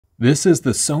This is the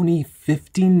Sony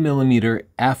 15mm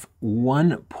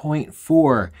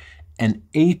f1.4, an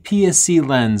APS-C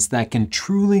lens that can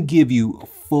truly give you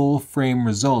full frame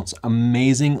results.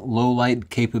 Amazing low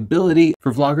light capability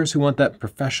for vloggers who want that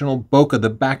professional bokeh, the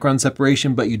background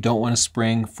separation, but you don't want to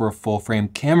spring for a full frame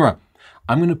camera.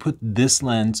 I'm going to put this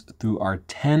lens through our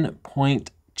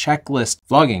 10-point checklist: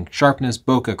 vlogging, sharpness,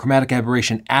 bokeh, chromatic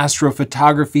aberration,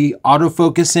 astrophotography,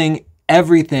 autofocusing,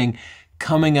 everything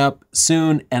coming up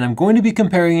soon. And I'm going to be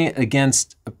comparing it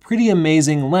against a pretty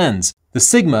amazing lens, the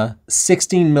Sigma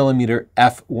 16mm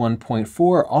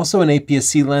f1.4, also an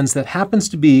APS-C lens that happens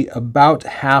to be about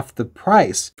half the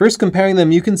price. First, comparing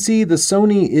them, you can see the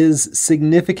Sony is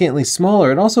significantly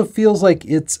smaller. It also feels like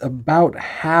it's about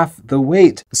half the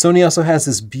weight. The Sony also has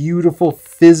this beautiful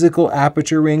physical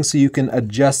aperture ring, so you can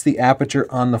adjust the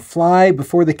aperture on the fly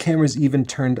before the camera's even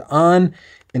turned on.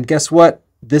 And guess what?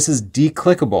 This is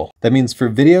declickable. That means for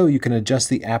video, you can adjust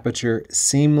the aperture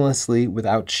seamlessly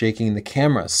without shaking the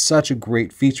camera. Such a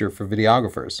great feature for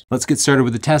videographers. Let's get started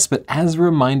with the test, but as a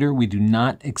reminder, we do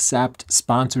not accept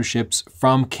sponsorships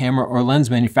from camera or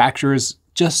lens manufacturers,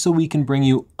 just so we can bring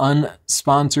you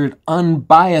unsponsored,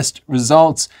 unbiased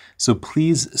results. So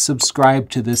please subscribe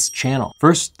to this channel.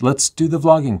 First, let's do the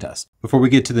vlogging test. Before we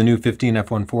get to the new 15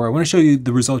 f1.4, I want to show you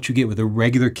the results you get with a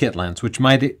regular kit lens, which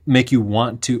might make you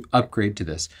want to upgrade to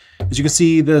this. As you can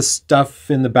see, the stuff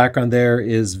in the background there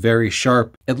is very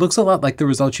sharp. It looks a lot like the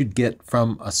results you'd get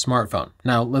from a smartphone.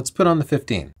 Now let's put on the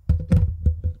 15.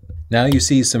 Now you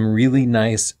see some really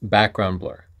nice background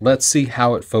blur. Let's see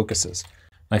how it focuses.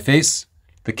 My face,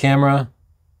 the camera,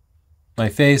 my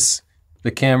face, the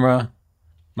camera,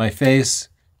 my face,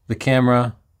 the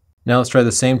camera. Now let's try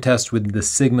the same test with the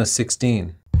Sigma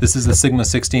 16. This is the Sigma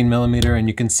 16mm, and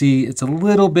you can see it's a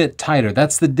little bit tighter.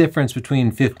 That's the difference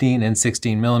between 15 and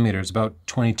 16mm, about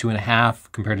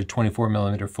 22.5 compared to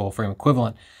 24mm full frame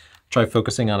equivalent. Try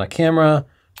focusing on a camera,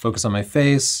 focus on my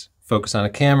face, focus on a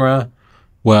camera.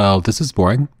 Well, this is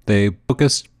boring. They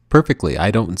focused perfectly. I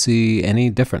don't see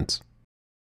any difference.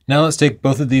 Now let's take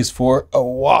both of these for a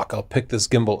walk. I'll pick this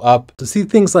gimbal up to see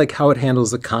things like how it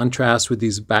handles the contrast with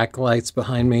these backlights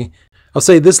behind me. I'll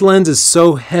say this lens is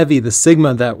so heavy, the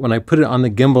Sigma, that when I put it on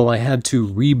the gimbal, I had to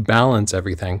rebalance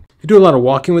everything. If you do a lot of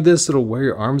walking with this, it'll wear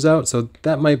your arms out, so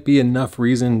that might be enough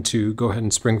reason to go ahead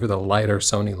and spring for the lighter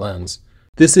Sony lens.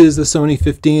 This is the Sony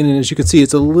 15, and as you can see,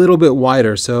 it's a little bit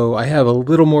wider, so I have a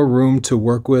little more room to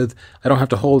work with. I don't have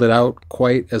to hold it out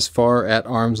quite as far at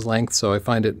arm's length, so I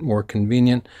find it more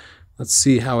convenient. Let's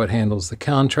see how it handles the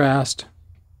contrast.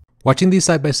 Watching these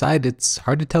side by side, it's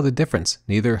hard to tell the difference.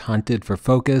 Neither hunted for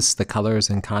focus. The colors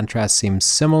and contrast seem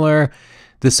similar.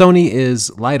 The Sony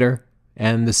is lighter,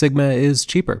 and the Sigma is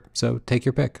cheaper, so take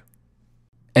your pick.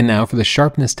 And now for the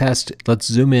sharpness test, let's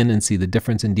zoom in and see the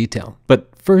difference in detail.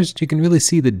 But first, you can really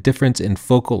see the difference in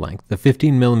focal length. The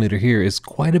 15mm here is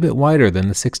quite a bit wider than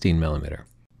the 16mm.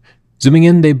 Zooming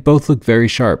in, they both look very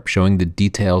sharp, showing the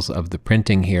details of the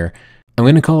printing here. I'm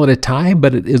going to call it a tie,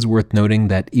 but it is worth noting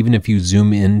that even if you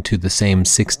zoom in to the same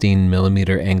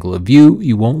 16mm angle of view,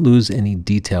 you won't lose any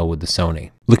detail with the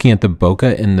Sony. Looking at the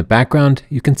bokeh in the background,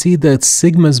 you can see that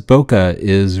Sigma's bokeh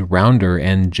is rounder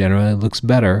and generally looks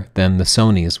better than the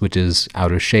Sony's, which is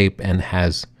out of shape and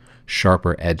has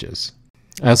sharper edges.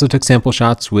 I also took sample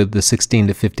shots with the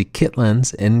 16-50 kit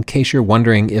lens in case you're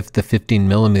wondering if the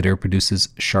 15mm produces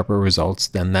sharper results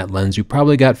than that lens you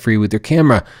probably got free with your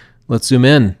camera. Let's zoom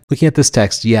in. Looking at this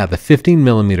text, yeah, the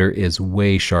 15mm is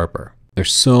way sharper.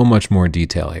 There's so much more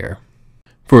detail here.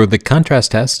 For the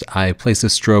contrast test, I place a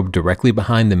strobe directly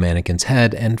behind the mannequin's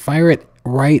head and fire it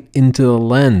right into the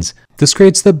lens. This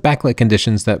creates the backlight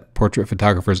conditions that portrait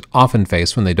photographers often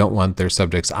face when they don't want their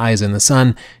subject's eyes in the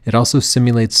sun. It also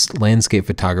simulates landscape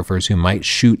photographers who might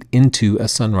shoot into a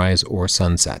sunrise or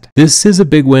sunset. This is a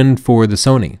big win for the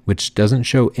Sony, which doesn't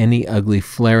show any ugly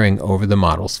flaring over the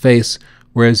model's face,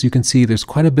 whereas you can see there's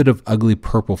quite a bit of ugly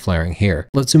purple flaring here.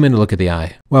 Let's zoom in and look at the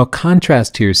eye. While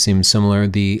contrast here seems similar,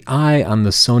 the eye on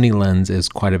the Sony lens is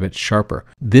quite a bit sharper.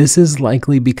 This is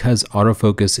likely because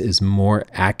autofocus is more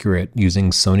accurate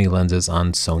using Sony lenses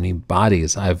on Sony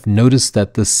bodies. I've noticed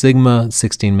that the Sigma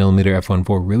 16mm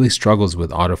f1.4 really struggles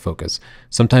with autofocus.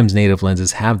 Sometimes native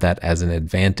lenses have that as an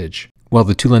advantage. While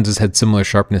the two lenses had similar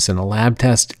sharpness in a lab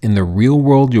test, in the real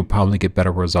world, you'll probably get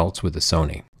better results with the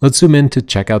Sony. Let's zoom in to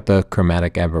check out the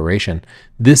chromatic aberration.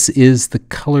 This is the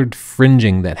colored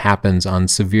fringing that happens on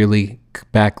severely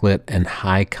backlit and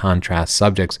high contrast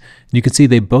subjects. You can see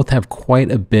they both have quite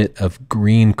a bit of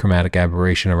green chromatic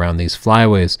aberration around these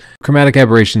flyaways. Chromatic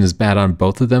aberration is bad on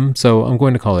both of them, so I'm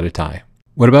going to call it a tie.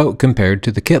 What about compared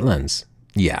to the kit lens?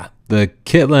 Yeah, The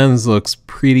kit lens looks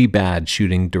pretty bad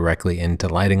shooting directly into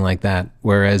lighting like that,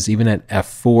 whereas even at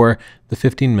f4, the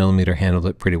 15mm handled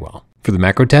it pretty well. For the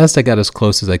macro test, I got as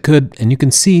close as I could, and you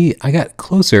can see I got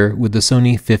closer with the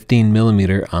Sony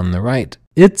 15mm on the right.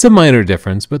 It's a minor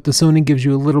difference, but the Sony gives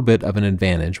you a little bit of an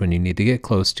advantage when you need to get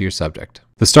close to your subject.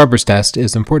 The Starburst test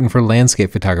is important for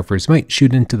landscape photographers who might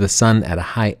shoot into the sun at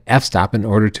a high f-stop in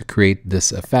order to create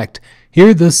this effect.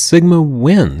 Here, the Sigma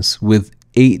wins with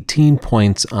 18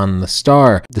 points on the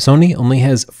star. The Sony only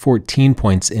has 14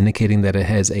 points, indicating that it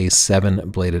has a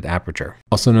 7-bladed aperture.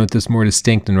 Also note this more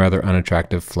distinct and rather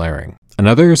unattractive flaring.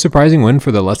 Another surprising win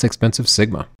for the less expensive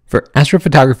Sigma. For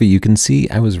astrophotography, you can see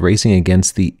I was racing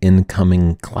against the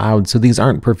incoming cloud, so these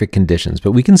aren't perfect conditions,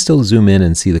 but we can still zoom in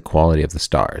and see the quality of the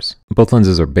stars. Both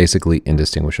lenses are basically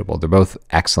indistinguishable. They're both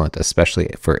excellent, especially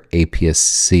for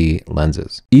APS-C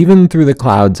lenses. Even through the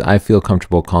clouds, I feel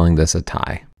comfortable calling this a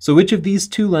tie. So which of these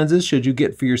two lenses should you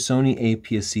get for your Sony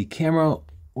APS-C camera?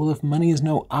 Well, if money is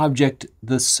no object,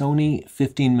 the Sony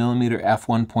 15mm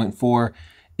f1.4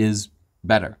 is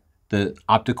better. The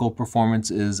optical performance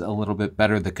is a little bit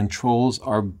better. The controls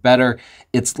are better.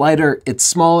 It's lighter, it's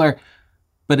smaller,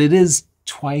 but it is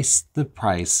twice the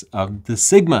price of the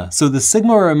Sigma. So the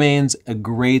Sigma remains a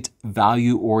great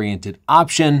value-oriented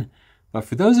option. But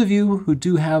for those of you who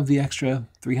do have the extra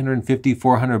 $350,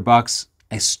 $400,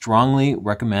 I strongly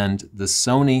recommend the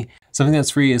Sony. Something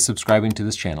that's free is subscribing to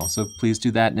this channel, so please do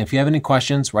that. And if you have any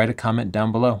questions, write a comment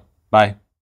down below. Bye.